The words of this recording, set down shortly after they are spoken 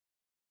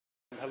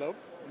Hello,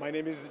 my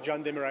name is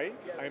Can Demiray.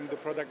 I'm the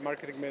Product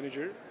Marketing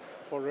Manager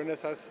for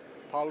Renesas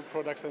Power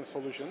Products and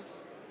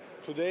Solutions.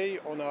 Today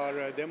on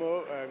our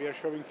demo, we are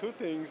showing two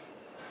things.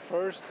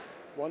 First,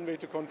 one way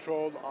to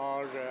control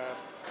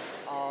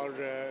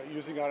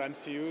using our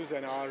MCUs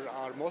and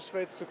our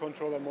MOSFETs to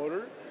control a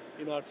motor.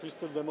 In our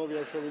twister demo, we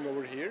are showing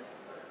over here.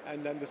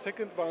 And then the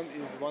second one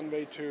is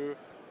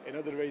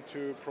another way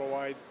to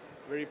provide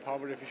very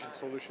power efficient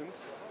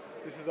solutions.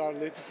 This is our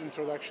latest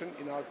introduction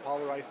in our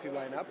Power IC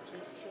lineup.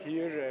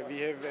 Here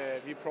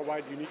we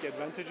provide unique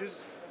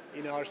advantages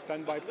in our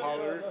standby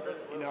power,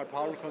 in our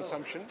power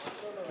consumption.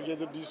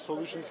 Together these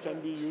solutions can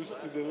be used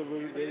to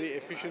deliver very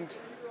efficient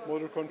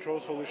motor control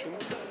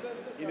solutions.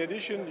 In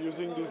addition,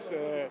 using this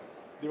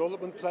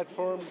development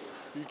platform,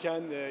 you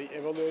can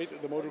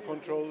evaluate the motor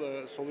control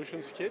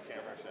solutions kit,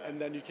 and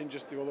then you can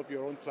just develop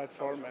your own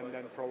platform and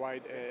then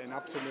provide an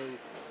optimal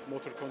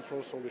motor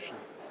control solution.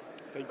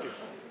 Thank you.